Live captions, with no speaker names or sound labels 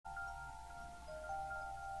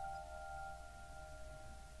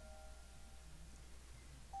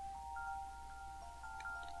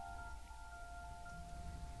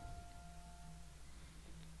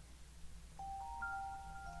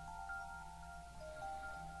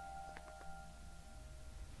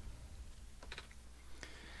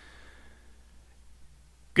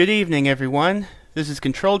Good evening, everyone. This is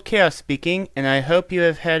Controlled Chaos speaking, and I hope you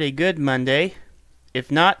have had a good Monday. If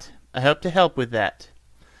not, I hope to help with that.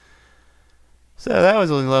 So that was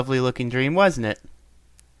a lovely looking dream, wasn't it?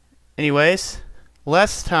 Anyways,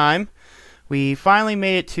 last time we finally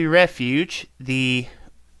made it to Refuge.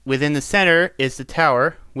 Within the center is the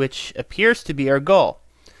tower, which appears to be our goal.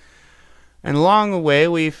 And along the way,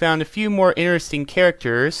 we found a few more interesting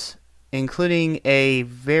characters, including a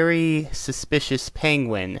very suspicious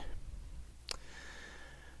penguin.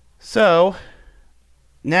 So,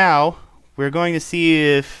 now we're going to see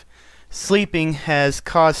if sleeping has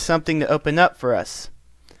caused something to open up for us.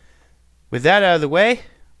 With that out of the way,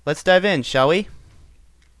 let's dive in, shall we?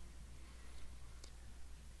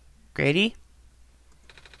 Grady?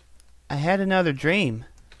 I had another dream.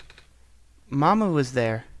 Mama was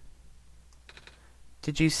there.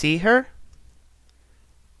 Did you see her?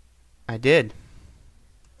 I did.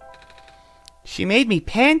 She made me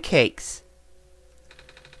pancakes.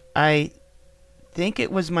 I think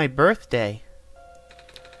it was my birthday.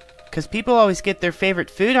 'Cause people always get their favorite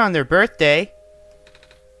food on their birthday.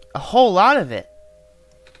 A whole lot of it.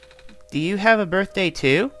 Do you have a birthday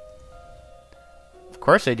too? Of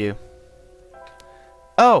course I do.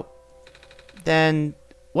 Oh, then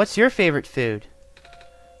what's your favorite food?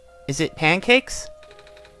 Is it pancakes?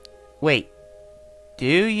 Wait, do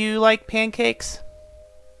you like pancakes?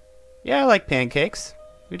 Yeah, I like pancakes.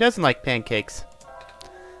 Who doesn't like pancakes?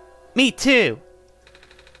 Me too!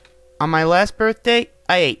 On my last birthday,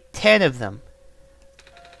 I ate 10 of them.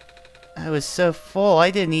 I was so full, I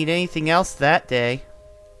didn't eat anything else that day.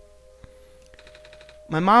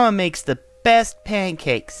 My mama makes the best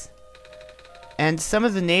pancakes. And some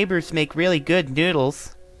of the neighbors make really good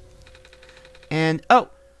noodles. And, oh,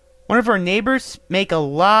 one of our neighbors make a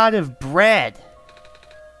lot of bread.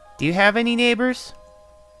 Do you have any neighbors?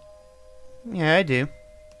 Yeah, I do.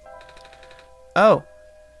 Oh,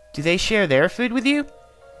 do they share their food with you?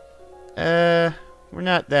 We're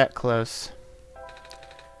not that close.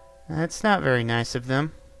 That's not very nice of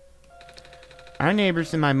them. Our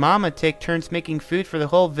neighbors and my mama take turns making food for the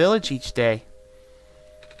whole village each day.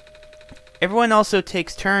 Everyone also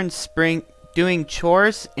takes turns doing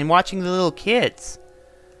chores and watching the little kids.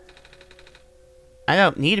 I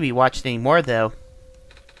don't need to be watched anymore, though.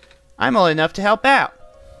 I'm old enough to help out.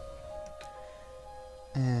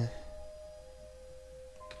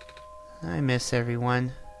 I miss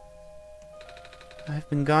everyone. I've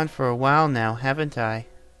been gone for a while now, haven't I?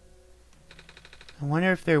 I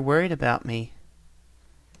wonder if they're worried about me.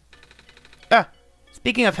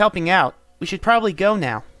 Speaking of helping out, we should probably go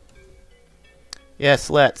now. Yes,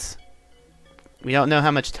 let's. We don't know how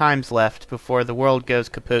much time's left before the world goes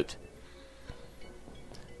kaput.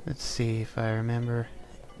 Let's see if I remember.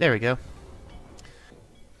 There we go.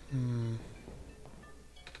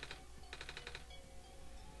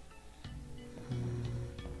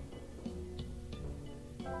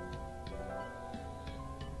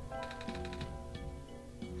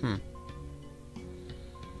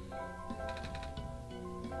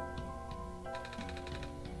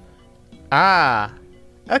 Ah,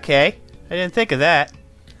 okay. I didn't think of that.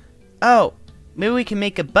 Oh, maybe we can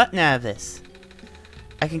make a button out of this.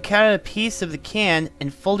 I can cut out a piece of the can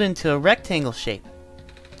and fold it into a rectangle shape.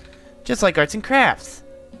 Just like arts and crafts.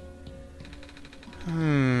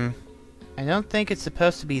 I don't think it's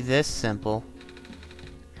supposed to be this simple.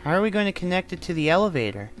 How are we going to connect it to the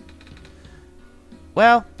elevator?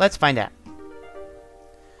 Well, let's find out.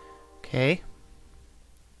 Okay.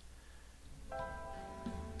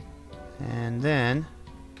 And then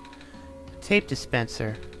a tape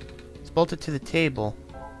dispenser. It's bolted to the table.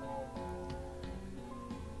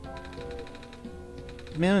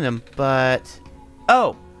 Aluminum, but...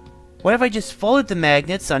 Oh! What if I just folded the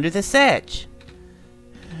magnets under this edge?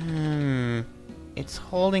 It's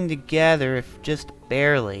holding together, if just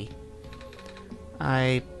barely.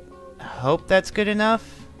 I hope that's good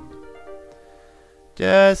enough.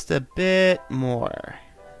 Just a bit more.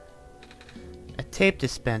 A tape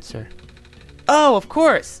dispenser. Oh, of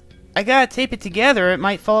course! I gotta tape it together or it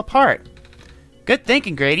might fall apart. Good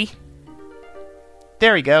thinking, Grady.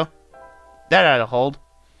 There we go. That ought to hold.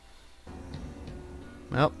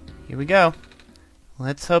 Well, here we go.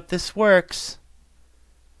 Let's hope this works.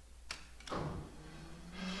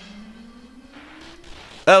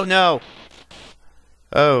 Oh no!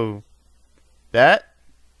 Oh, that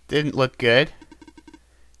didn't look good.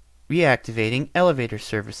 Reactivating elevator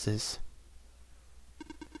services.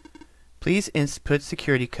 Please input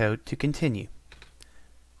security code to continue.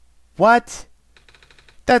 What?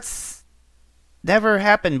 That's never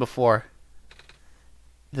happened before.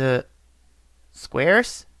 The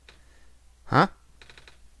squares? Huh?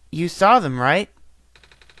 You saw them, right?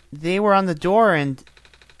 They were on the door and...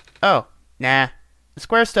 Oh, nah. The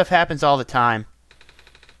square stuff happens all the time.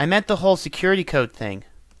 I meant the whole security code thing.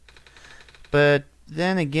 But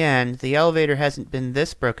then again, the elevator hasn't been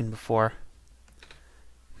this broken before.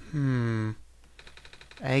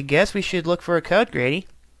 I guess we should look for a code, Grady.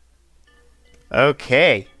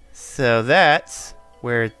 Okay, so that's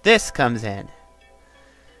where this comes in.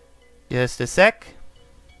 Just a sec.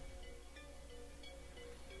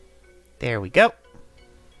 There we go.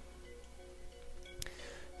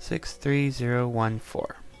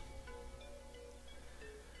 63014.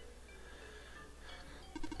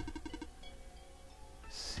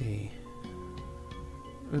 See.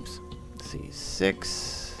 Oops. Let's see.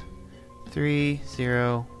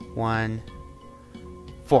 63014.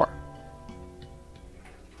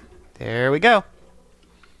 There we go.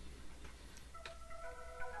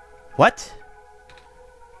 What?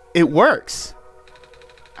 It works.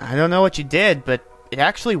 I don't know what you did, but it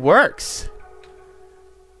actually works.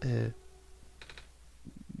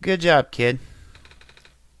 Good job, kid.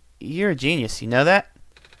 You're a genius, you know that?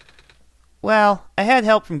 Well, I had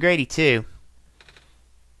help from Grady, too.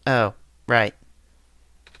 Oh, right.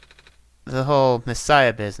 The whole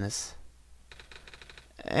Messiah business.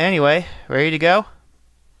 Anyway, ready to go?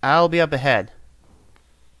 I'll be up ahead.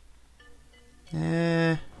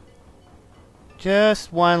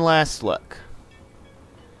 Just one last look.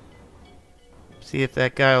 See if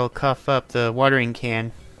that guy will cough up the watering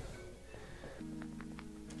can.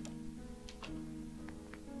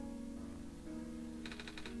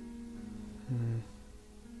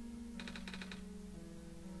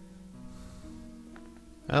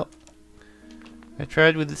 Oh, I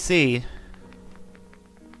tried with the seed.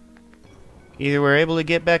 Either we're able to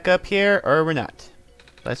get back up here, or we're not.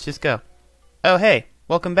 Let's just go. Oh, hey,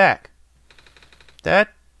 welcome back.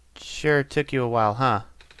 That sure took you a while, huh?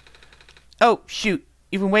 Oh, shoot,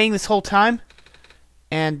 you've been waiting this whole time?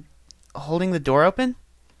 And holding the door open?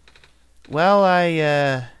 Well,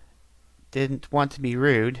 I, didn't want to be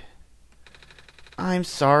rude. I'm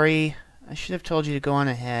sorry. I should have told you to go on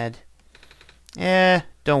ahead.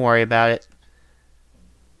 Don't worry about it.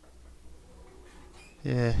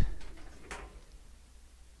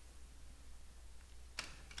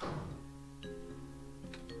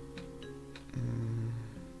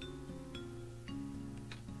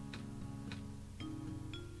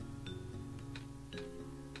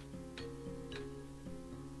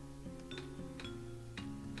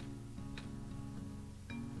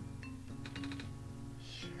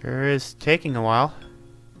 Sure is taking a while.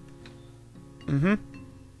 Oh,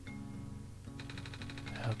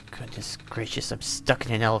 goodness gracious, I'm stuck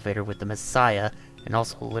in an elevator with the Messiah, and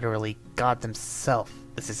also literally God himself.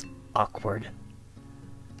 This is awkward.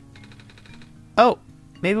 Oh,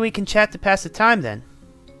 maybe we can chat to pass the time then.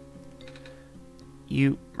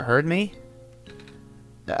 You heard me?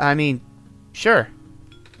 I mean, sure.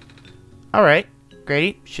 Alright,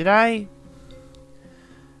 Grady, should I...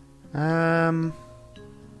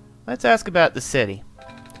 Let's ask about the city.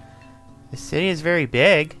 The city is very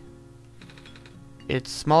big. It's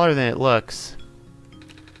smaller than it looks.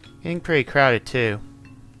 Getting pretty crowded too.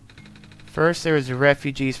 First there was the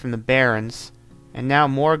refugees from the Barrens, and now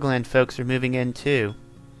Morgland folks are moving in too.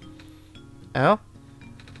 Oh?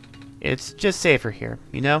 It's just safer here,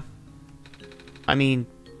 you know? I mean,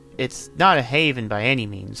 it's not a haven by any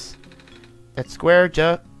means. That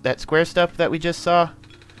square stuff that we just saw,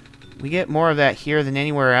 we get more of that here than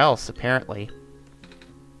anywhere else, apparently.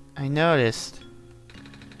 I noticed.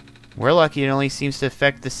 We're lucky it only seems to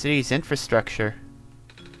affect the city's infrastructure.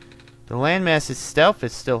 The landmass itself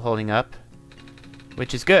is still holding up,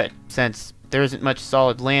 which is good, since there isn't much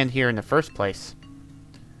solid land here in the first place.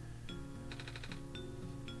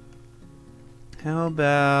 How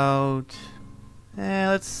about...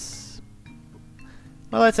 let's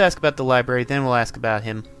ask about the library, then we'll ask about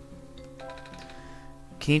him.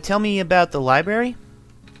 Can you tell me about the library?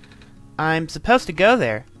 I'm supposed to go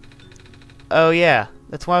there. Oh yeah,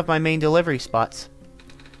 that's one of my main delivery spots.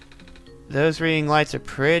 Those reading lights are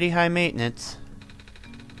pretty high maintenance,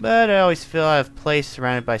 but I always feel out of place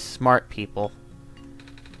surrounded by smart people.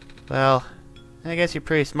 Well, I guess you're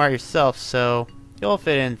pretty smart yourself, so you'll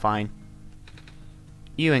fit in fine.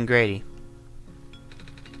 You and Grady.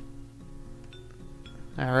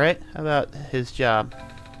 Alright, how about his job?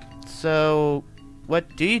 So,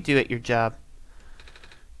 what do you do at your job?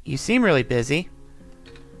 You seem really busy.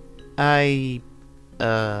 I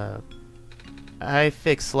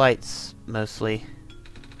fix lights, mostly.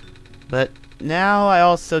 But now I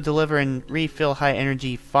also deliver and refill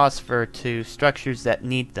high-energy phosphor to structures that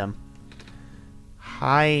need them.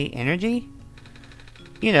 High energy?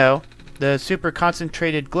 You know, the super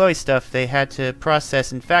concentrated glowy stuff they had to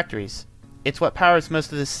process in factories. It's what powers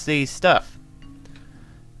most of the city's stuff.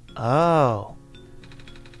 Oh.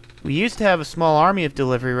 We used to have a small army of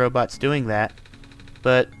delivery robots doing that,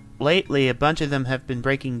 but lately a bunch of them have been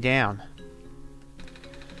breaking down.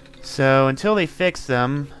 So until they fix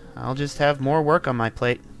them, I'll just have more work on my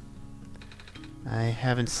plate. I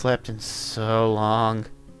haven't slept in so long.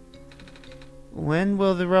 When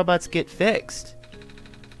will the robots get fixed?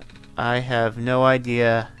 I have no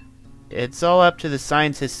idea. It's all up to the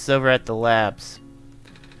scientists over at the labs.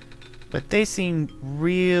 But they seem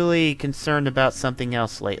really concerned about something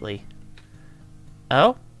else lately.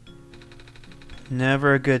 Oh?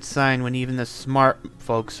 Never a good sign when even the smart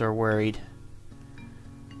folks are worried.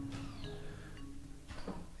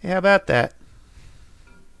 Hey, how about that?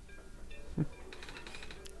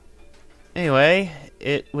 Anyway,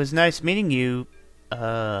 it was nice meeting you,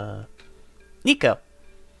 Nico.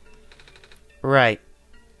 Right.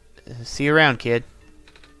 See you around, kid.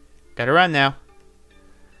 Gotta run now.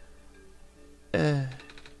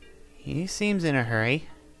 He seems in a hurry.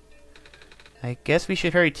 I guess we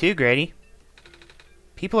should hurry too, Grady.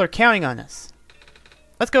 People are counting on us.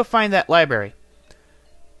 Let's go find that library.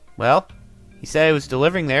 Well, he said he was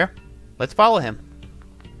delivering there. Let's follow him.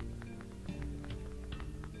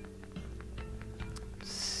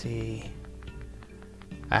 Let's see.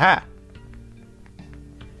 Aha!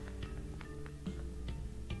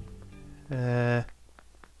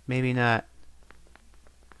 Maybe not.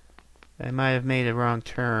 I might have made a wrong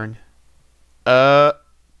turn. Yeah,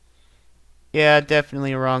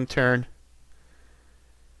 definitely a wrong turn.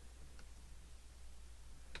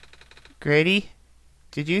 Grady,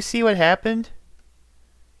 did you see what happened?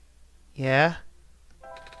 Yeah?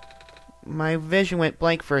 My vision went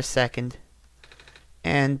blank for a second.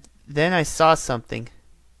 And then I saw something.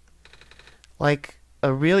 Like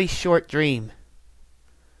a really short dream.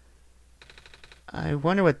 I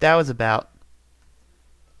wonder what that was about.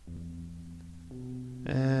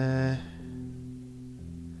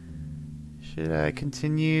 Should I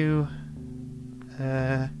continue?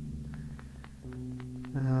 I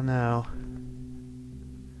don't know.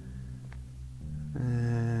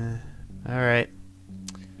 Alright.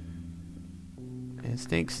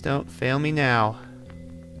 Instincts don't fail me now.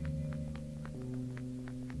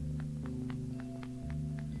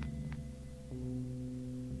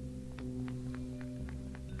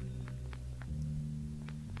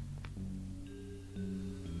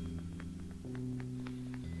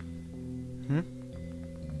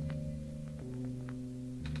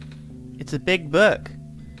 It's a big book.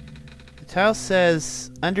 The title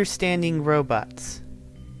says, Understanding Robots.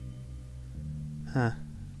 Huh.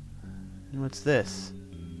 And what's this?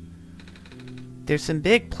 There's some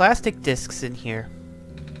big plastic discs in here.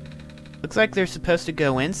 Looks like they're supposed to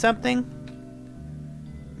go in something?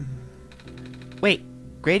 Wait,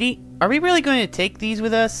 Grady, are we really going to take these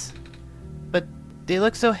with us? But they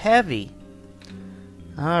look so heavy.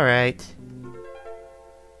 Alright.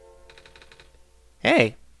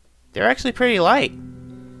 Hey, they're actually pretty light.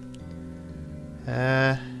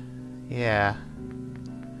 Yeah.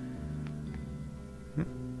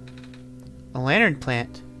 A lantern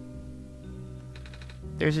plant.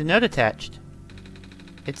 There's a note attached.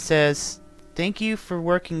 It says, "Thank you for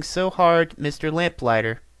working so hard, Mr.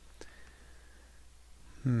 Lamplighter."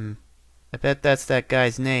 I bet that's that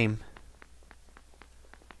guy's name.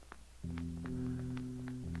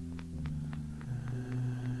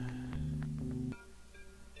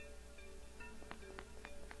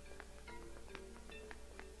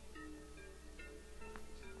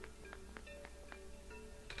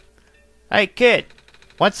 Hey kid,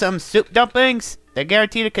 want some soup dumplings? They're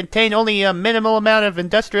guaranteed to contain only a minimal amount of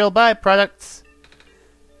industrial byproducts.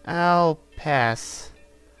 I'll pass.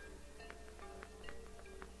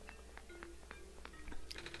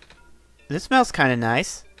 This smells kinda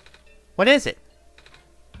nice. What is it?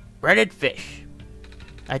 Breaded fish.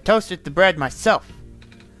 I toasted the bread myself.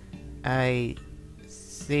 I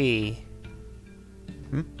see.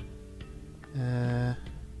 Are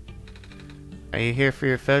you here for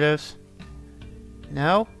your photos?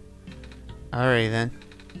 No? Alright then.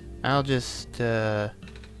 I'll just,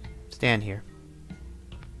 stand here.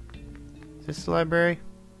 Is this the library?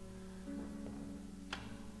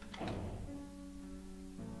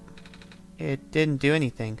 It didn't do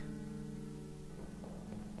anything.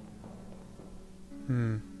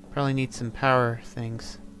 Probably need some power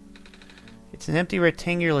things. It's an empty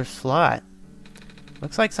rectangular slot.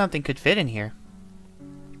 Looks like something could fit in here.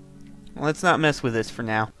 Let's not mess with this for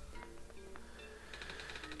now.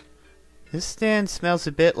 This stand smells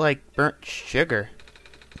a bit like burnt sugar.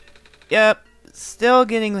 Yep, Still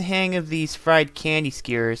getting the hang of these fried candy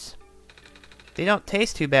skewers. They don't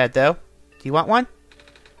taste too bad, though. Do you want one?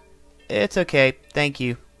 It's okay, thank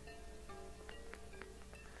you.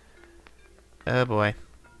 Oh boy.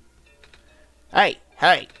 Hey,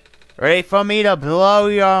 hey! Ready for me to blow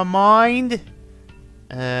your mind?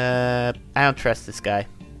 I don't trust this guy.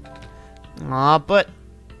 Aw, but...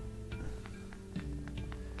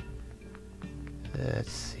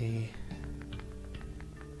 Let's see...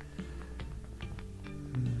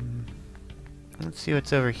 Let's see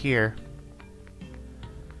what's over here.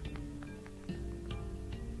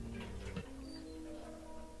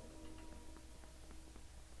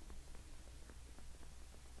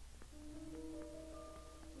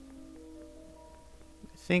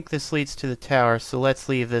 I think this leads to the tower, so let's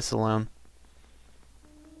leave this alone.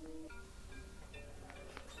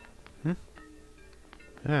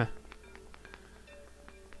 Huh.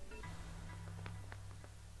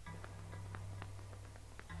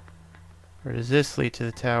 Or does this lead to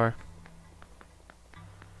the tower?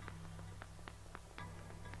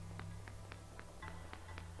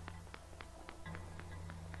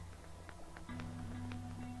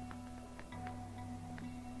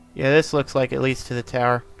 Yeah, this looks like it leads to the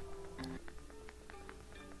tower.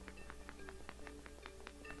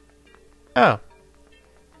 Oh.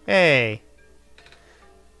 Hey.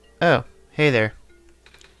 Oh, hey there.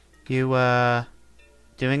 You,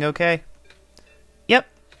 doing okay? Yep.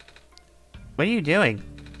 What are you doing?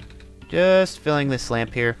 Just filling this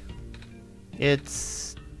lamp here.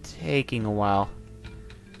 It's taking a while.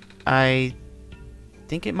 I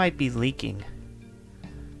think it might be leaking.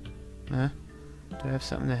 Huh? Do I have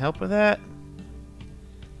something to help with that?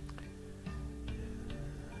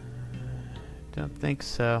 Don't think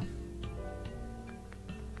so.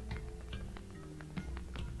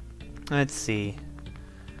 Let's see.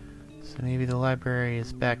 So maybe the library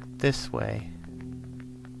is back this way.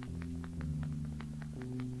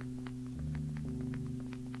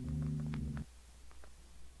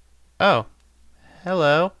 Oh.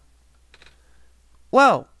 Hello.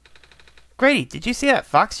 Whoa! Grady, did you see that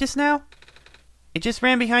fox just now? It just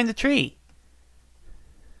ran behind the tree.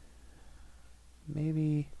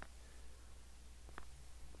 Maybe...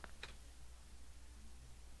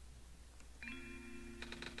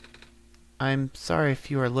 I'm sorry if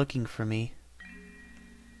you are looking for me,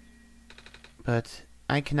 but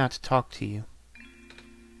I cannot talk to you.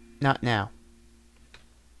 Not now.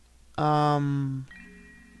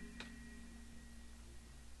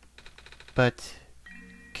 But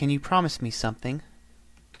can you promise me something?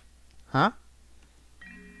 Huh?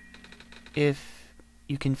 If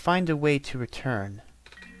you can find a way to return,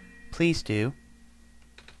 please do.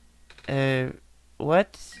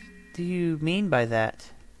 What do you mean by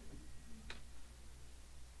that?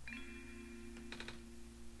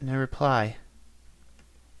 No reply.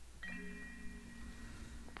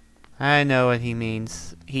 I know what he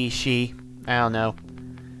means. He, she. I don't know.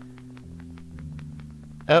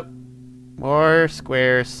 Oh. More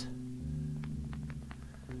squares.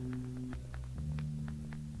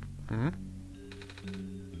 A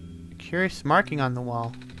curious marking on the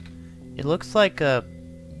wall. It looks like a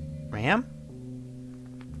ram?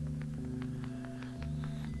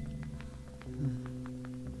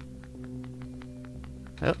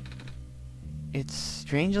 Oh. It's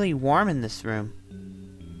strangely warm in this room.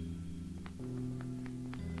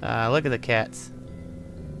 Look at the cats.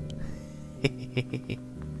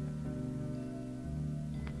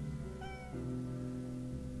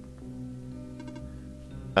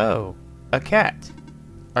 Oh, a cat.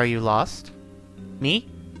 Are you lost? Me?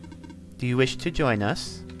 Do you wish to join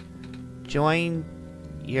us? Join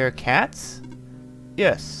your cats?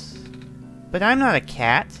 Yes. But I'm not a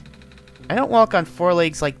cat. I don't walk on four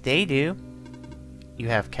legs like they do. You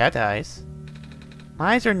have cat eyes.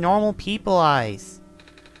 My eyes are normal people eyes.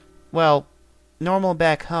 Well, normal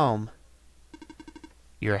back home.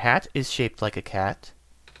 Your hat is shaped like a cat.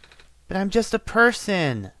 But I'm just a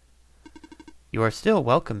person. You are still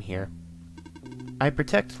welcome here. I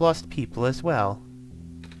protect lost people as well.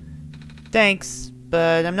 Thanks,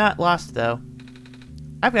 but I'm not lost though.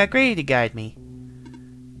 I've got Grady to guide me.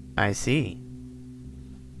 I see.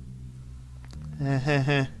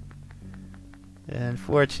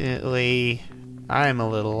 Unfortunately, I'm a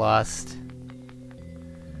little lost.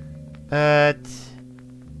 But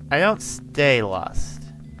I don't stay lost.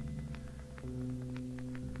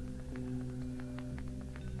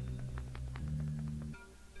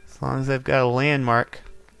 As long as I've got a landmark.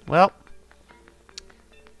 Well,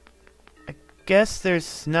 I guess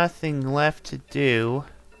there's nothing left to do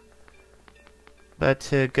but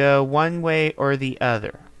to go one way or the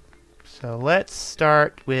other. So let's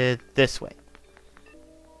start with this way.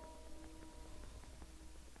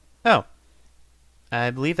 Oh,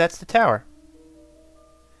 I believe that's the tower.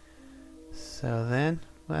 So then,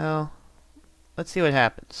 well, let's see what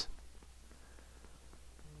happens.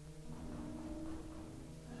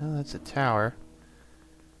 Well, that's a tower.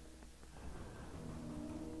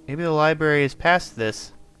 Maybe the library is past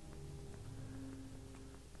this.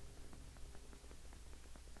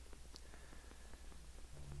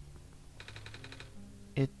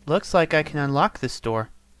 It looks like I can unlock this door.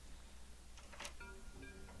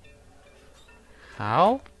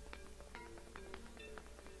 How?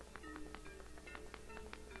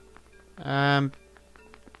 I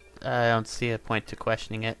don't see a point to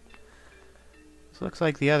questioning it. This looks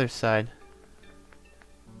like the other side.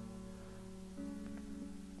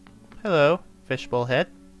 Hello, fishbowl head.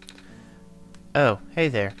 Oh, hey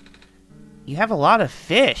there. You have a lot of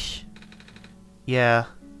fish. Yeah,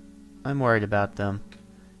 I'm worried about them.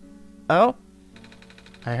 Oh?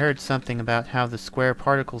 I heard something about how the square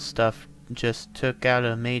particle stuff just took out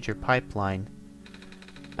a major pipeline.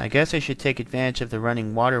 I guess I should take advantage of the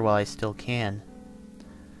running water while I still can.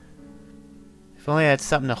 If only I had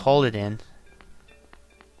something to hold it in.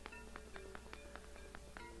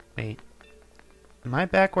 Wait. Am I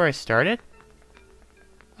back where I started?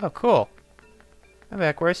 Oh, cool. I'm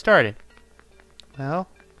back where I started. Well.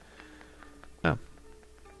 Oh.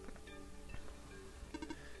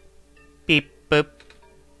 Beep boop.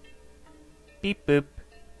 Beep boop.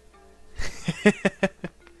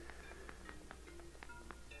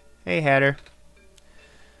 Hey, Hatter.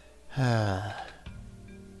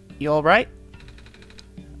 You alright?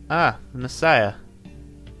 Ah, the Messiah.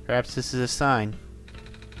 Perhaps this is a sign.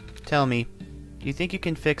 Tell me, do you think you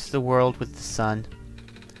can fix the world with the sun?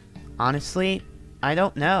 Honestly, I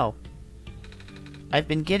don't know. I've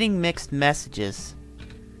been getting mixed messages.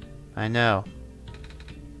 I know.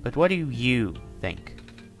 But what do you think?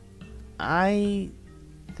 I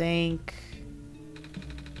think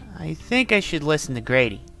I should listen to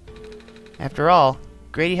Grady. After all,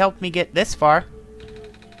 Grady helped me get this far.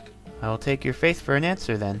 I will take your faith for an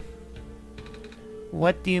answer then.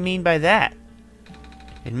 What do you mean by that?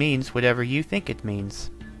 It means whatever you think it means.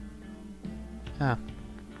 Ah.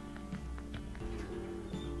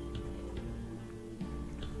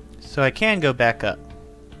 So I can go back up.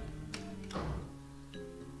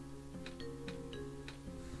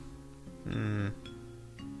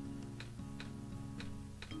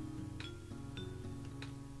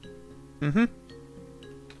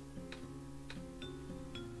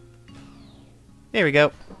 There we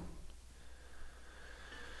go.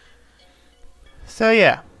 So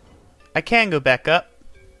yeah, I can go back up,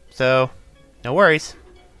 so no worries.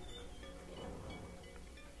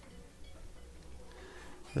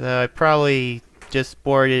 Though I probably just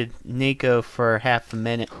boarded Nico for half a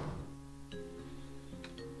minute.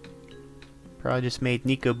 Probably just made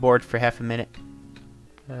Nico bored for half a minute.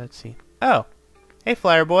 Let's see. Oh, hey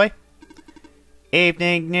Flyer Boy.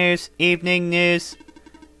 Evening news, evening news.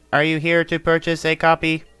 Are you here to purchase a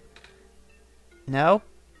copy? No?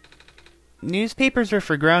 Newspapers are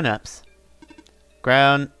for grown-ups.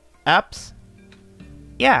 Grown-ups?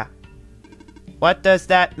 Yeah. What does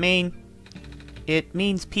that mean? It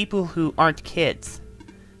means people who aren't kids.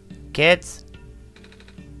 Kids?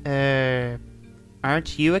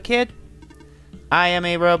 Aren't you a kid? I am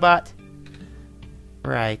a robot.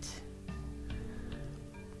 Right.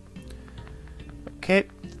 Okay.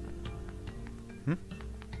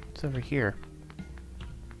 What's over here?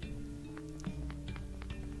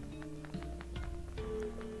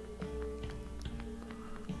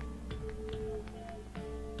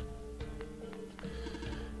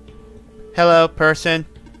 Hello, person.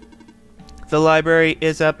 The library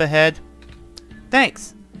is up ahead.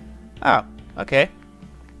 Thanks. Oh, okay.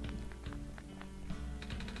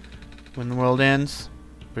 When the world ends,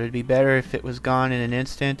 would it be better if it was gone in an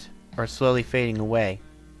instant or slowly fading away?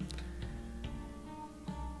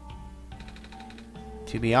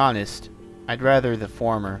 To be honest, I'd rather the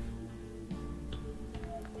former.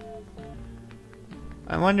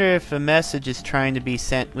 I wonder if a message is trying to be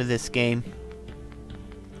sent with this game.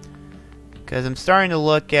 Because I'm starting to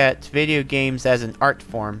look at video games as an art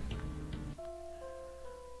form.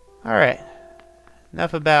 Alright.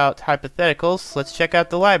 Enough about hypotheticals. Let's check out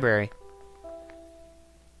the library.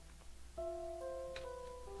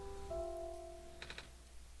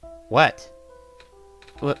 What?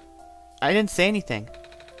 What? I didn't say anything.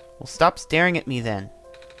 Well, stop staring at me then.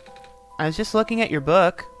 I was just looking at your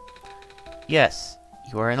book. Yes,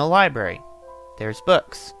 you are in a library. There's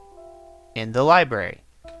books. In the library.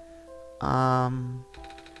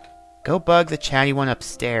 Go bug the chatty one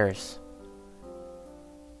upstairs.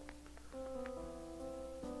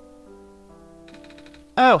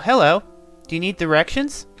 Oh, hello. Do you need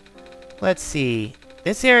directions? Let's see.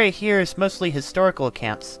 This area here is mostly historical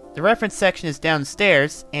accounts. The reference section is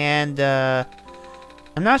downstairs, and, I'm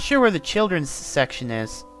not sure where the children's section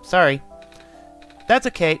is. Sorry. That's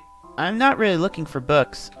okay. I'm not really looking for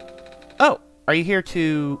books. Oh, are you here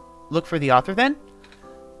to look for the author, then?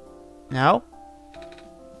 No?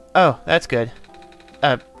 Oh, that's good.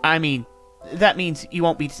 I mean, that means you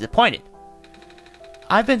won't be disappointed.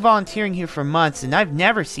 I've been volunteering here for months, and I've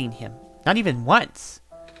never seen him. Not even once.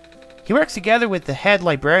 He works together with the head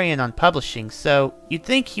librarian on publishing, so you'd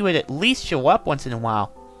think he would at least show up once in a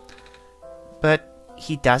while. But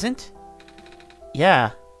he doesn't?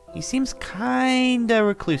 Yeah, he seems kinda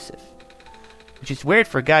reclusive. Which is weird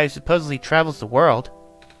for a guy who supposedly travels the world.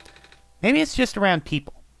 Maybe it's just around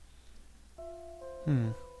people.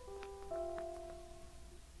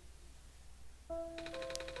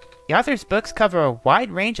 The author's books cover a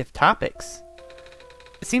wide range of topics.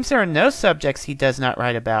 It seems there are no subjects he does not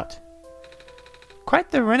write about.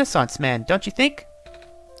 Quite the Renaissance man, don't you think?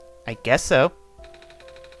 I guess so.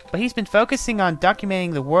 But he's been focusing on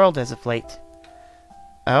documenting the world as of late.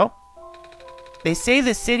 Oh? They say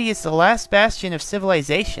the city is the last bastion of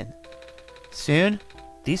civilization. Soon,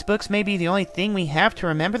 these books may be the only thing we have to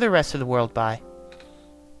remember the rest of the world by.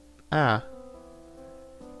 Ah.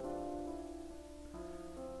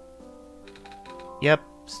 Yep,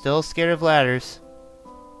 still scared of ladders.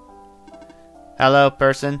 Hello,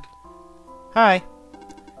 person. Hi.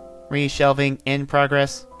 Reshelving in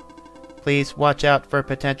progress. Please watch out for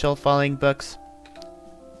potential falling books.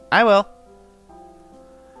 I will.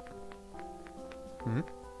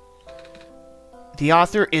 The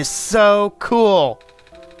author is so cool.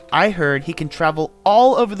 I heard he can travel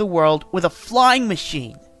all over the world with a flying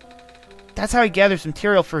machine. That's how he gathers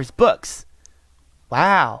material for his books.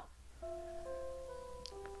 Wow.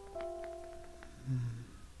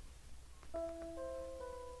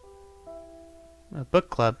 A book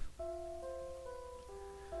club.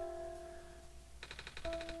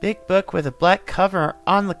 Big book with a black cover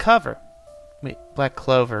on the cover. Wait, black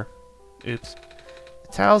clover. Oops.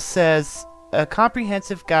 The title says, A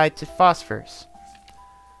Comprehensive Guide to Phosphors.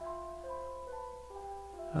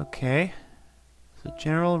 Okay. As a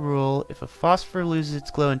general rule, if a phosphor loses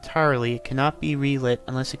its glow entirely, it cannot be relit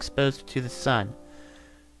unless exposed to the sun.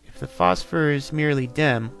 If the phosphor is merely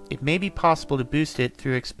dim, it may be possible to boost it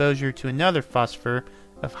through exposure to another phosphor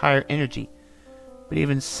of higher energy. But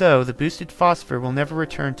even so, the boosted phosphor will never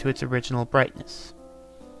return to its original brightness.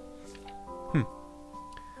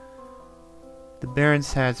 The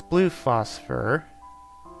Barrens has blue phosphor.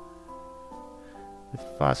 With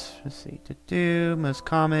phosphorus most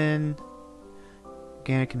common.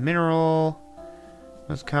 Organic and mineral.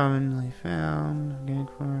 Most commonly found. Organic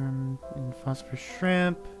form in phosphor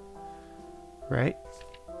shrimp. Right.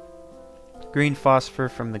 Green phosphor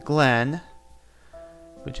from the glen,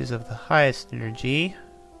 which is of the highest energy.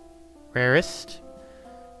 Rarest.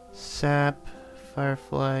 Sap.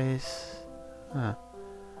 Fireflies. Huh.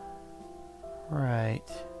 Right.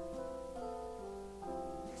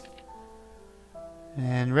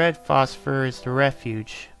 And red phosphor is the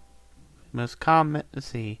refuge. Most common, let's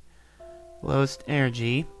see. Lowest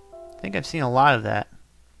energy. I think I've seen a lot of that.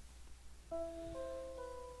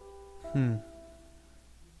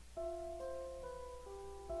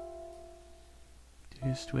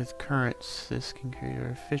 Used with currents, this can create an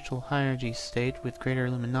artificial high energy state with greater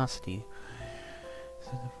luminosity.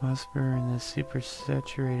 So the phosphor in the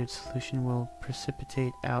supersaturated solution will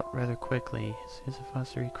precipitate out rather quickly. As soon as the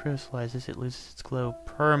phosphor recrystallizes, it loses its glow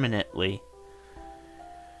permanently.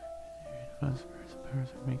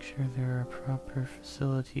 Make sure there are proper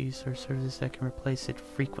facilities or services that can replace it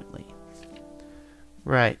frequently.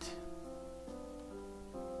 Right.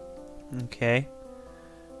 Okay.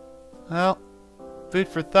 Well, food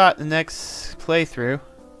for thought the next playthrough.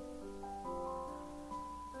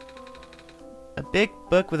 A big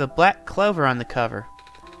book with a black clover on the cover.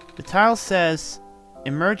 The title says,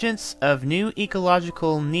 Emergence of New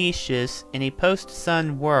Ecological Niches in a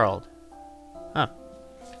Post-Sun World. Huh.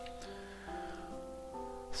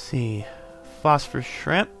 Let's see. Phosphor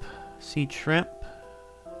shrimp. Seed shrimp.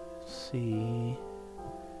 Let's see.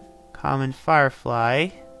 Common firefly.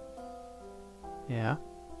 Yeah.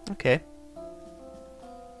 Okay.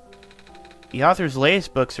 The author's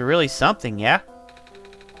latest books are really something, yeah?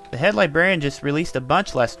 The head librarian just released a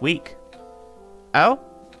bunch last week. Oh?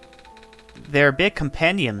 They're big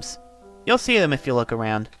compendiums. You'll see them if you look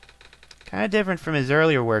around. Kinda different from his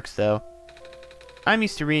earlier works, though. I'm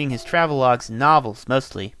used to reading his travelogues and novels,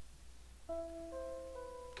 mostly.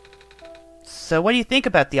 So what do you think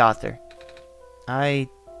about the author? I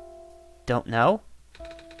don't know.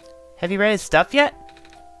 Have you read his stuff yet?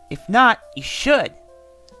 If not, you should.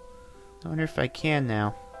 I wonder if I can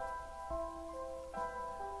now.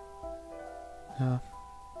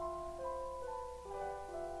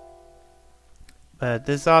 But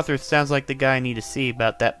this author sounds like the guy I need to see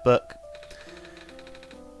about that book.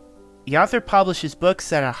 The author publishes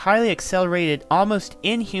books at a highly accelerated, almost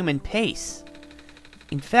inhuman pace.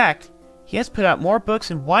 In fact, he has put out more books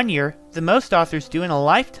in 1 year than most authors do in a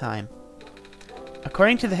lifetime.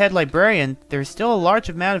 According to the head librarian, there is still a large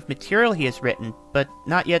amount of material he has written, but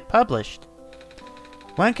not yet published.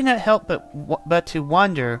 One cannot help but to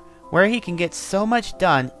wonder where he can get so much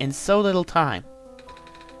done in so little time.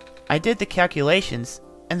 I did the calculations,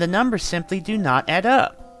 and the numbers simply do not add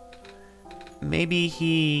up. Maybe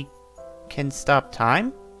he can stop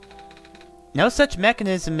time? No such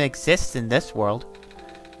mechanism exists in this world.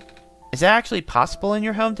 Is that actually possible in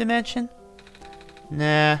your home dimension?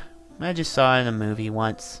 Nah, I just saw it in a movie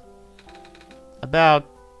once. About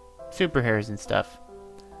superheroes and stuff.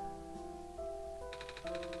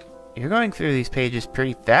 You're going through these pages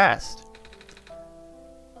pretty fast.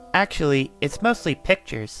 Actually, it's mostly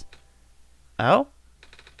pictures. Oh?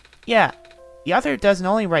 Yeah, the author doesn't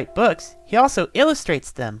only write books, he also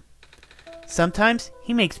illustrates them. Sometimes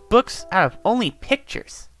he makes books out of only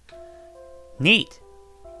pictures. Neat.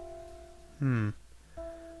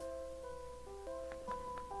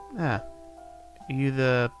 Are you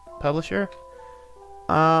the publisher?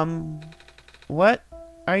 What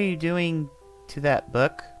are you doing to that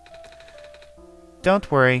book?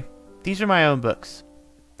 Don't worry, these are my own books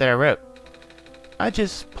that I wrote. I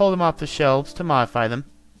just pulled them off the shelves to modify them.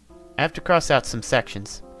 I have to cross out some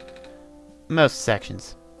sections. Most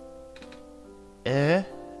sections.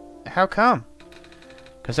 How come?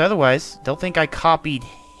 Because otherwise, they'll think I copied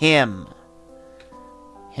him.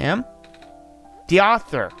 Him? The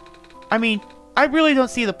author. I mean, I really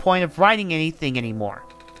don't see the point of writing anything anymore.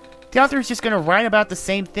 The author is just going to write about the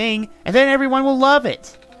same thing, and then everyone will love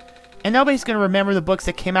it. And nobody's going to remember the books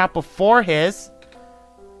that came out before his.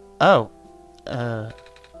 Oh.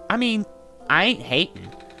 I mean, I ain't hating.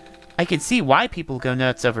 I can see why people go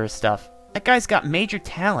nuts over his stuff. That guy's got major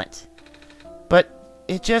talent. But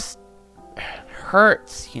it just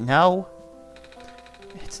hurts, you know?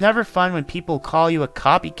 It's never fun when people call you a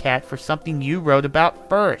copycat for something you wrote about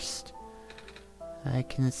first. I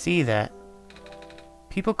can see that.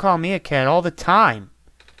 People call me a cat all the time.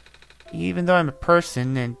 Even though I'm a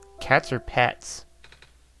person and cats are pets.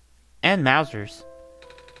 And Mausers.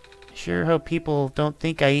 I sure hope people don't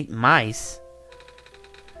think I eat mice.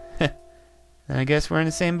 Then I guess we're in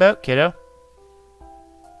the same boat, kiddo.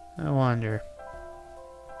 I wonder.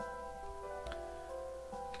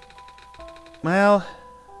 Well,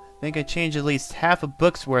 I think I changed at least half a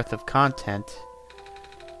book's worth of content.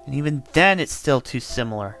 And even then it's still too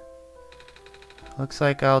similar. Looks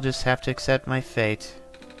like I'll just have to accept my fate.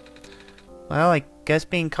 Well, I guess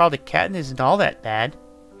being called a cat isn't all that bad.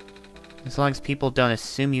 As long as people don't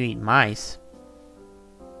assume you eat mice.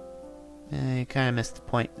 You kind of missed the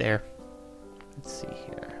point there. Let's see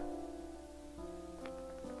here.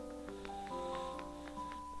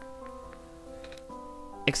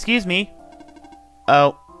 Excuse me.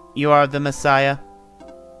 Oh, you are the Messiah.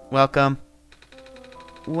 Welcome.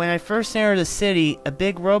 When I first entered the city, a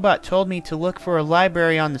big robot told me to look for a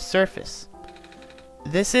library on the surface.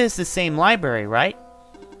 This is the same library, right?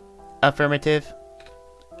 Affirmative.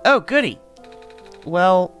 Oh, goody.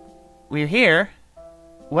 Well, we're here.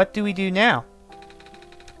 What do we do now?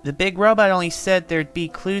 The big robot only said there'd be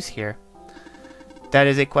clues here. That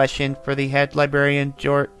is a question for the head librarian,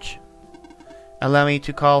 George. Allow me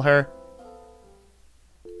to call her.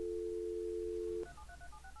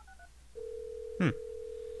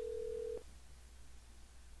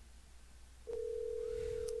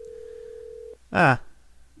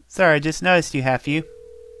 Sorry, I just noticed you, have you?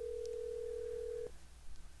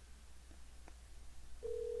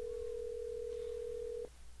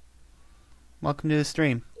 Welcome to the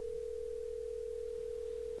stream.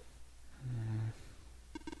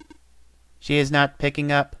 She is not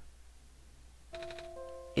picking up.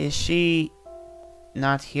 Is she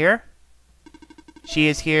not here? She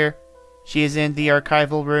is here. She is in the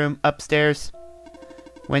archival room upstairs.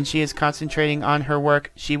 When she is concentrating on her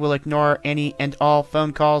work, she will ignore any and all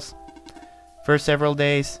phone calls for several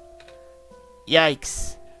days.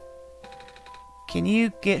 Yikes. Can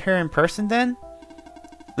you get her in person then?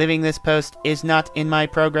 Leaving this post is not in my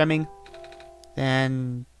programming.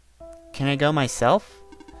 Then, can I go myself?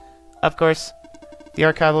 Of course. The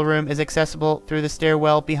archival room is accessible through the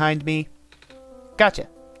stairwell behind me. Gotcha.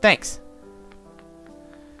 Thanks.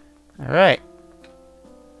 Alright.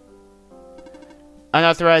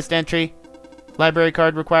 Unauthorized entry. Library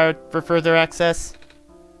card required for further access.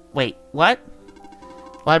 Wait, what?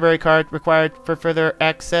 Library card required for further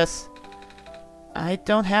access. I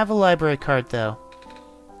don't have a library card, though.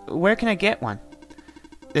 Where can I get one?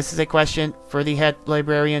 This is a question for the head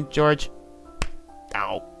librarian, George.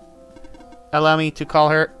 Ow. Allow me to call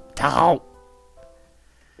her. Ow.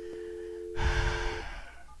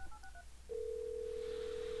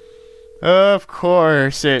 Of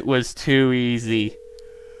course it was too easy.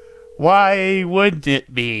 Why wouldn't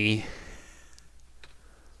it be?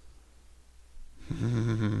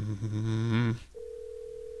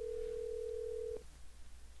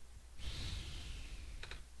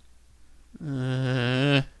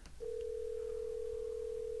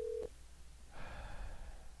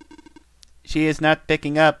 She is not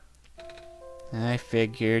picking up. I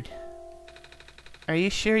figured. Are you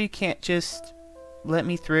sure you can't just let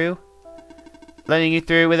me through? Letting you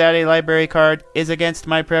through without a library card is against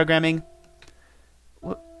my programming.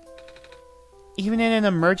 Even in an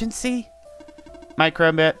emergency? My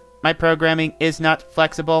programming is not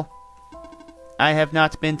flexible. I have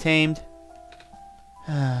not been tamed.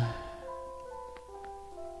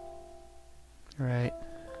 Right.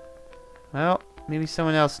 Well, maybe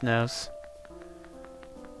someone else knows.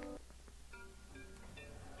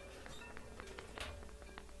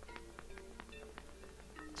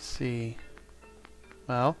 Let's see.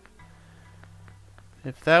 Well,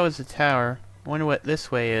 if that was a tower, I wonder what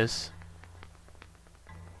this way is.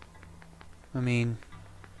 I mean,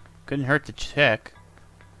 couldn't hurt to check.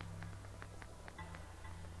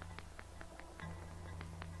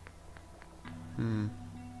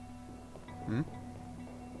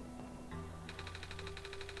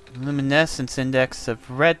 Luminescence index of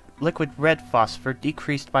liquid red phosphor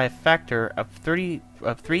decreased by a factor of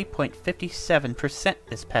 3.57%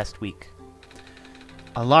 this past week.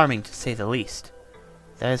 Alarming, to say the least.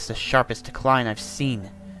 That is the sharpest decline I've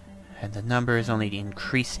seen, and the number is only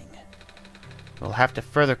increasing. We'll have to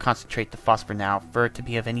further concentrate the phosphor now for it to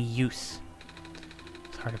be of any use.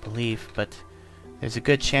 It's hard to believe, but there's a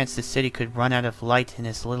good chance the city could run out of light in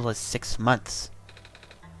as little as 6 months.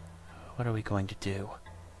 What are we going to do?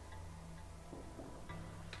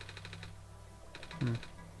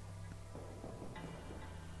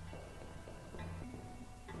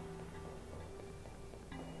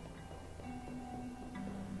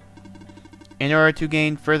 In order to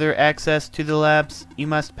gain further access to the labs, you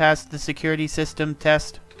must pass the security system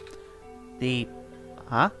test. You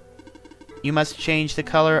must change the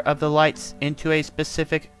color of the lights into a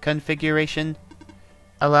specific configuration.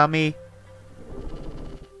 Allow me.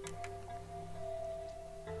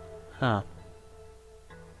 Huh.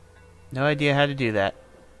 No idea how to do that.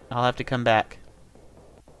 I'll have to come back.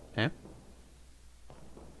 Okay.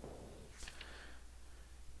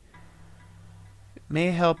 It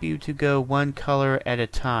may help you to go one color at a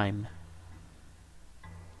time.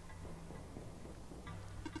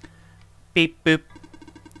 Beep boop.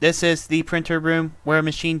 This is the printer room where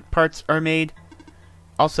machine parts are made.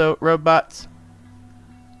 Also robots.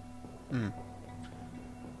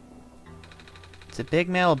 It's a big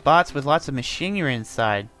mail of bots with lots of machinery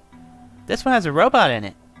inside. This one has a robot in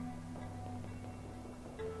it.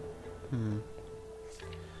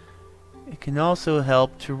 It can also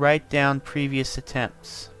help to write down previous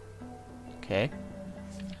attempts. Okay.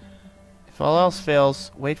 If all else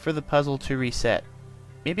fails, wait for the puzzle to reset.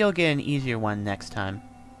 Maybe I'll get an easier one next time.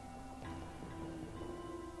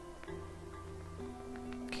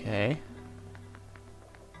 Okay.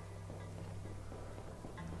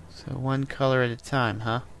 So one color at a time,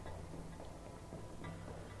 huh?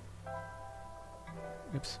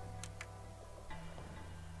 Oops.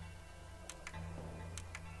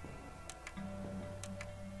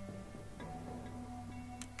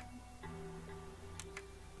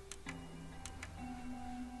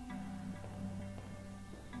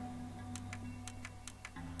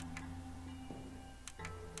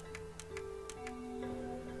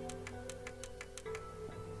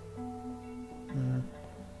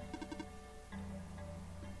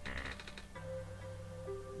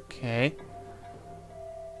 Okay.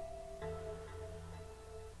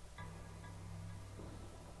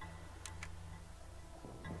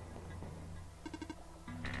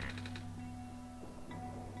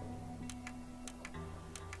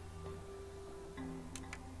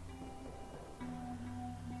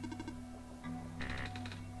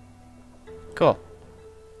 Cool.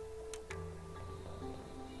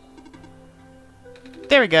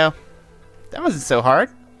 There we go. That wasn't so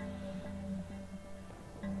hard.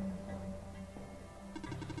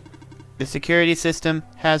 The security system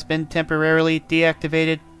has been temporarily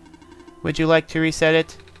deactivated. Would you like to reset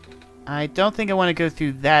it? I don't think I want to go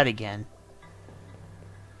through that again.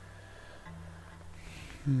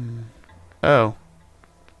 Oh.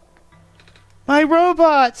 My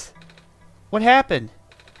robots! What happened?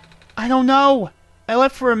 I don't know. I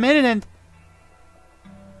left for a minute and...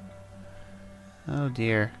 Oh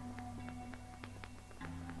dear.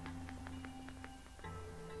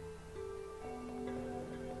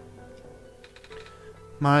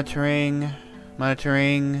 Monitoring.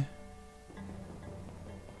 Monitoring.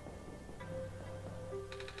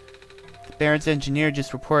 The Baron's engineer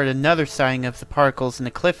just reported another sighting of the particles in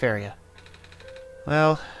the cliff area.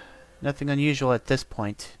 Well, nothing unusual at this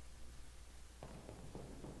point.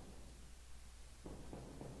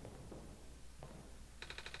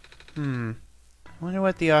 I wonder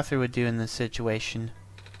what the author would do in this situation.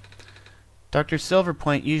 Dr.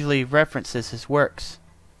 Silverpoint usually references his works.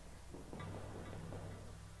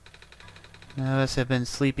 None of us have been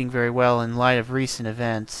sleeping very well in light of recent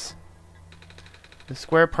events. The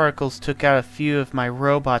square particles took out a few of my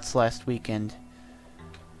robots last weekend.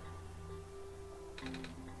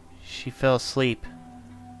 She fell asleep.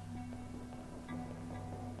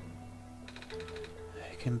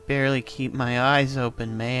 I can barely keep my eyes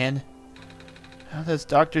open, man. How does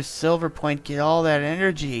Dr. Silverpoint get all that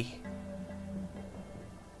energy?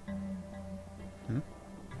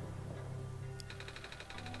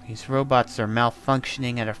 These robots are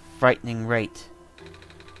malfunctioning at a frightening rate.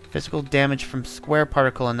 Physical damage from square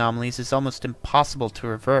particle anomalies is almost impossible to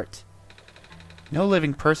revert. No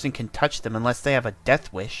living person can touch them unless they have a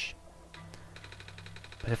death wish.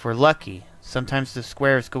 But if we're lucky, sometimes the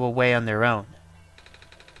squares go away on their own.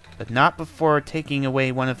 But not before taking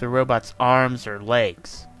away one of the robot's arms or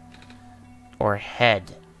legs. Or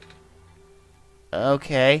head.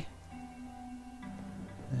 Okay.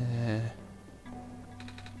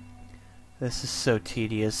 This is so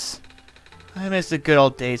tedious. I miss the good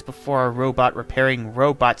old days before our robot repairing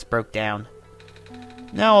robots broke down.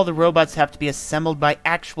 Now all the robots have to be assembled by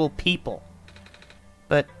actual people.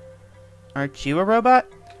 But, aren't you a robot?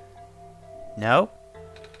 No?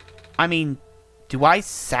 I mean, do I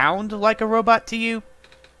sound like a robot to you?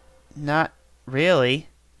 Not really.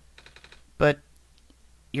 But,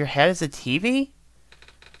 your head is a TV?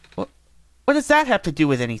 What does that have to do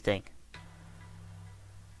with anything?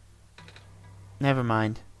 Never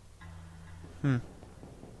mind.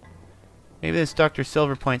 Maybe this Dr.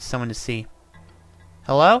 Silverpoint's someone to see.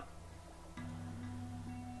 Hello?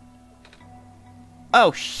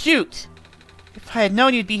 Oh, shoot! If I had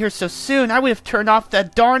known you'd be here so soon, I would have turned off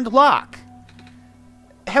that darned lock.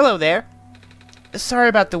 Hello there. Sorry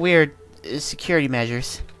about the weird security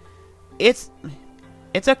measures. It's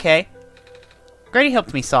okay. Grady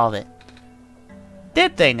helped me solve it.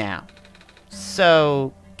 Did they now?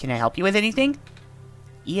 So, can I help you with anything?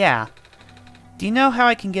 Yeah. Do you know how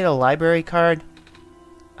I can get a library card?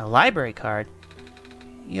 A library card?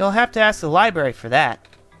 You'll have to ask the library for that.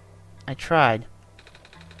 I tried.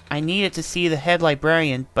 I needed to see the head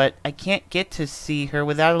librarian, but I can't get to see her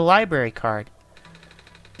without a library card.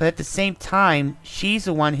 But at the same time, she's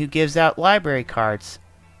the one who gives out library cards.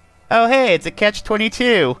 Oh hey, it's a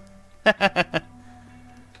catch-22!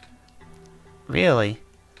 Really?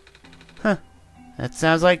 Huh. That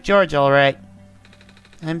sounds like George, alright.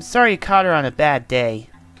 I'm sorry you caught her on a bad day.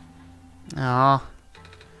 Aw.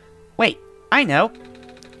 Wait, I know.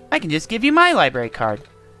 I can just give you my library card.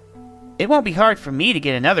 It won't be hard for me to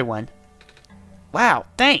get another one. Wow,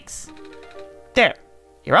 thanks. There,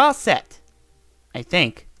 you're all set. I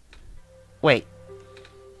think. Wait.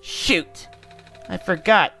 Shoot. I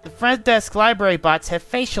forgot. The front desk library bots have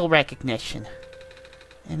facial recognition.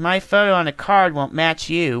 And my photo on a card won't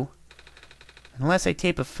match you. Unless I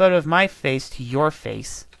tape a photo of my face to your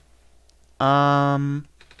face. That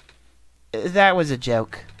was a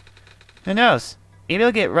joke. Who knows? Maybe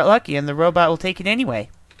I'll get lucky and the robot will take it anyway.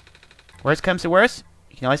 Worst comes to worst,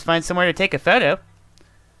 you can always find somewhere to take a photo.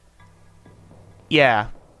 Yeah,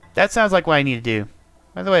 that sounds like what I need to do.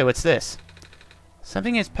 By the way, what's this?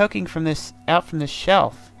 Something is poking out from this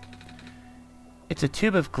shelf. It's a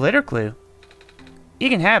tube of glitter glue. You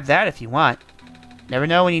can have that if you want. Never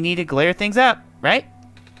know when you need to glitter things up, right?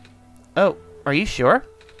 Oh, are you sure?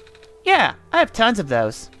 Yeah, I have tons of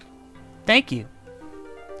those. Thank you.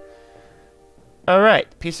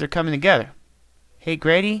 Alright, the pieces are coming together. Hey,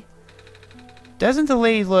 Grady? Doesn't the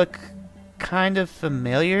lady look kind of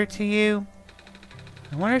familiar to you?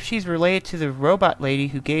 I wonder if she's related to the robot lady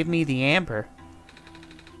who gave me the amber.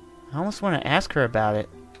 I almost want to ask her about it.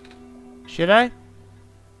 Should I?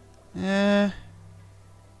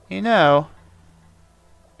 You know,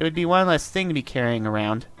 it would be one less thing to be carrying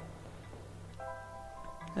around.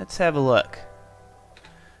 Let's have a look.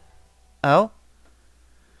 Oh?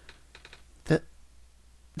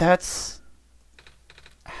 That's...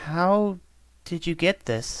 How did you get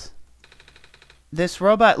this? This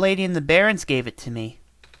robot lady in the Barrens gave it to me.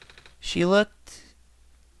 She looked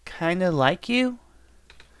kinda like you?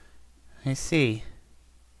 I see.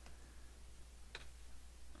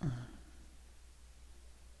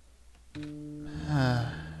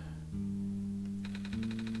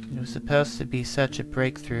 It was supposed to be such a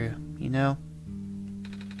breakthrough, you know?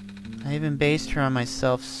 I even based her on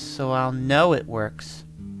myself so I'll know it works.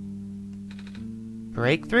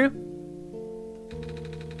 Breakthrough?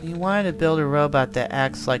 You wanted to build a robot that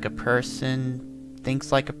acts like a person,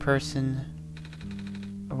 thinks like a person.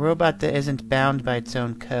 A robot that isn't bound by its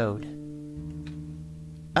own code.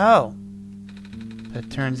 Oh! But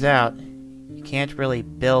it turns out, you can't really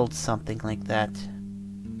build something like that.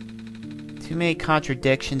 Too many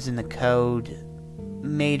contradictions in the code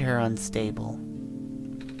made her unstable.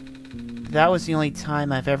 That was the only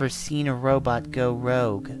time I've ever seen a robot go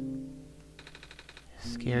rogue.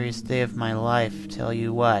 Scariest day of my life, tell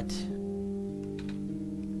you what.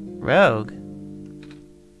 Rogue?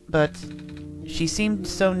 But she seemed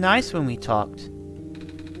so nice when we talked.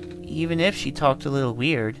 Even if she talked a little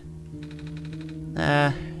weird.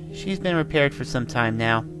 She's been repaired for some time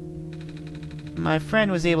now. My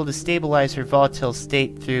friend was able to stabilize her volatile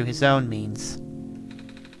state through his own means.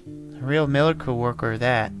 A real miracle worker,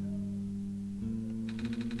 that.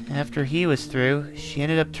 After he was through, she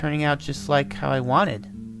ended up turning out just like how I wanted.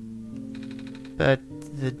 But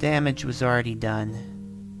the damage was already done.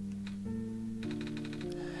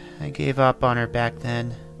 I gave up on her back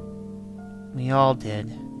then. We all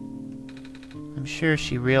did. I'm sure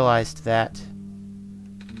she realized that.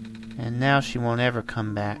 And now she won't ever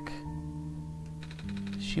come back.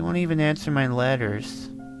 She won't even answer my letters.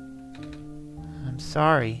 I'm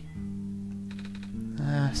sorry.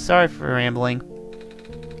 Sorry for rambling.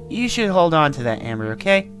 You should hold on to that, Amber,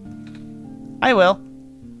 okay? I will.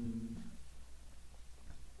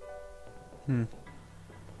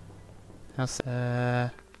 How's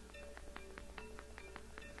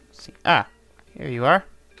see. Ah, here you are.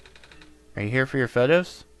 Are you here for your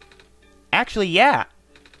photos? Actually, yeah.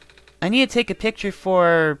 I need to take a picture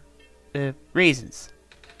for reasons.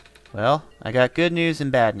 Well, I got good news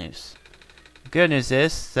and bad news. The good news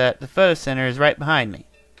is that the photo center is right behind me.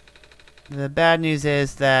 The bad news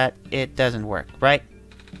is that it doesn't work, right?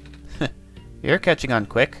 You're catching on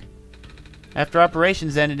quick. After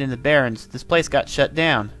operations ended in the Barrens, this place got shut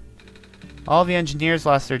down. All the engineers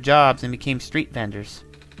lost their jobs and became street vendors.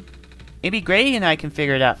 Maybe Grady and I can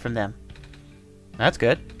figure it out from them. That's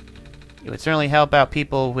good. It would certainly help out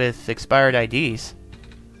people with expired IDs.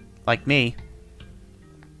 Like me.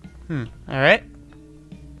 Alright.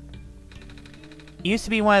 You used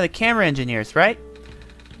to be one of the camera engineers, right?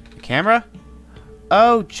 The camera?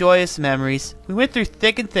 Oh, joyous memories. We went through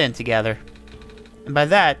thick and thin together. And by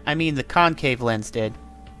that, I mean the concave lens did.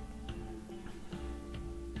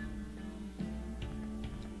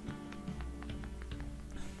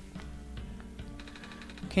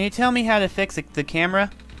 Can you tell me how to fix the camera?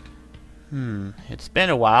 It's been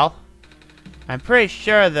a while. I'm pretty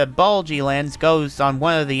sure the bulgy lens goes on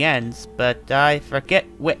one of the ends, but I forget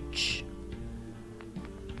which.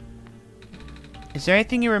 Is there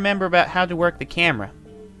anything you remember about how to work the camera?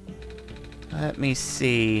 Let me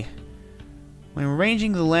see. When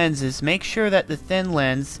arranging the lenses, make sure that the thin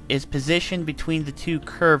lens is positioned between the two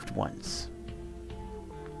curved ones.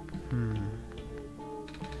 Can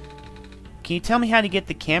you tell me how to get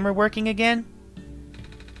the camera working again?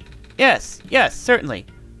 Yes, certainly.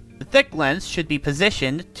 The thick lens should be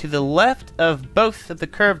positioned to the left of both of the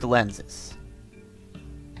curved lenses.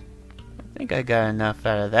 I think I got enough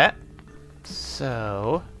out of that.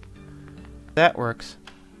 So, that works.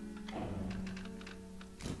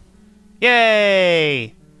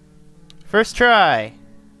 Yay! First try.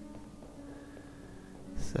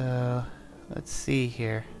 So, let's see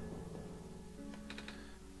here.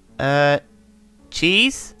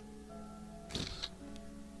 Cheese?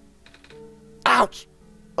 Ouch!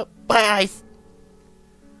 My eyes!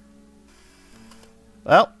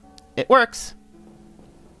 Well, it works.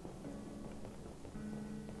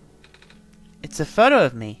 It's a photo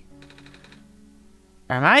of me.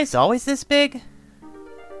 Are my eyes always this big?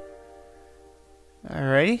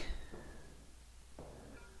 Alrighty.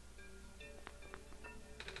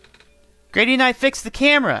 Grady and I fixed the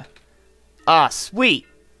camera. Ah, sweet.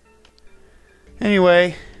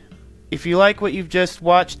 Anyway, if you like what you've just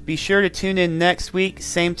watched, be sure to tune in next week,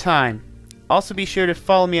 same time. Also be sure to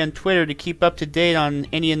follow me on Twitter to keep up to date on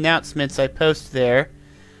any announcements I post there.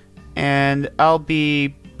 And I'll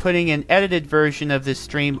be putting an edited version of this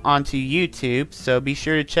stream onto YouTube, so be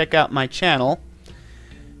sure to check out my channel.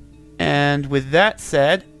 And with that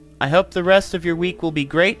said, I hope the rest of your week will be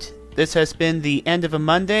great. This has been the end of a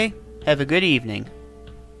Monday. Have a good evening.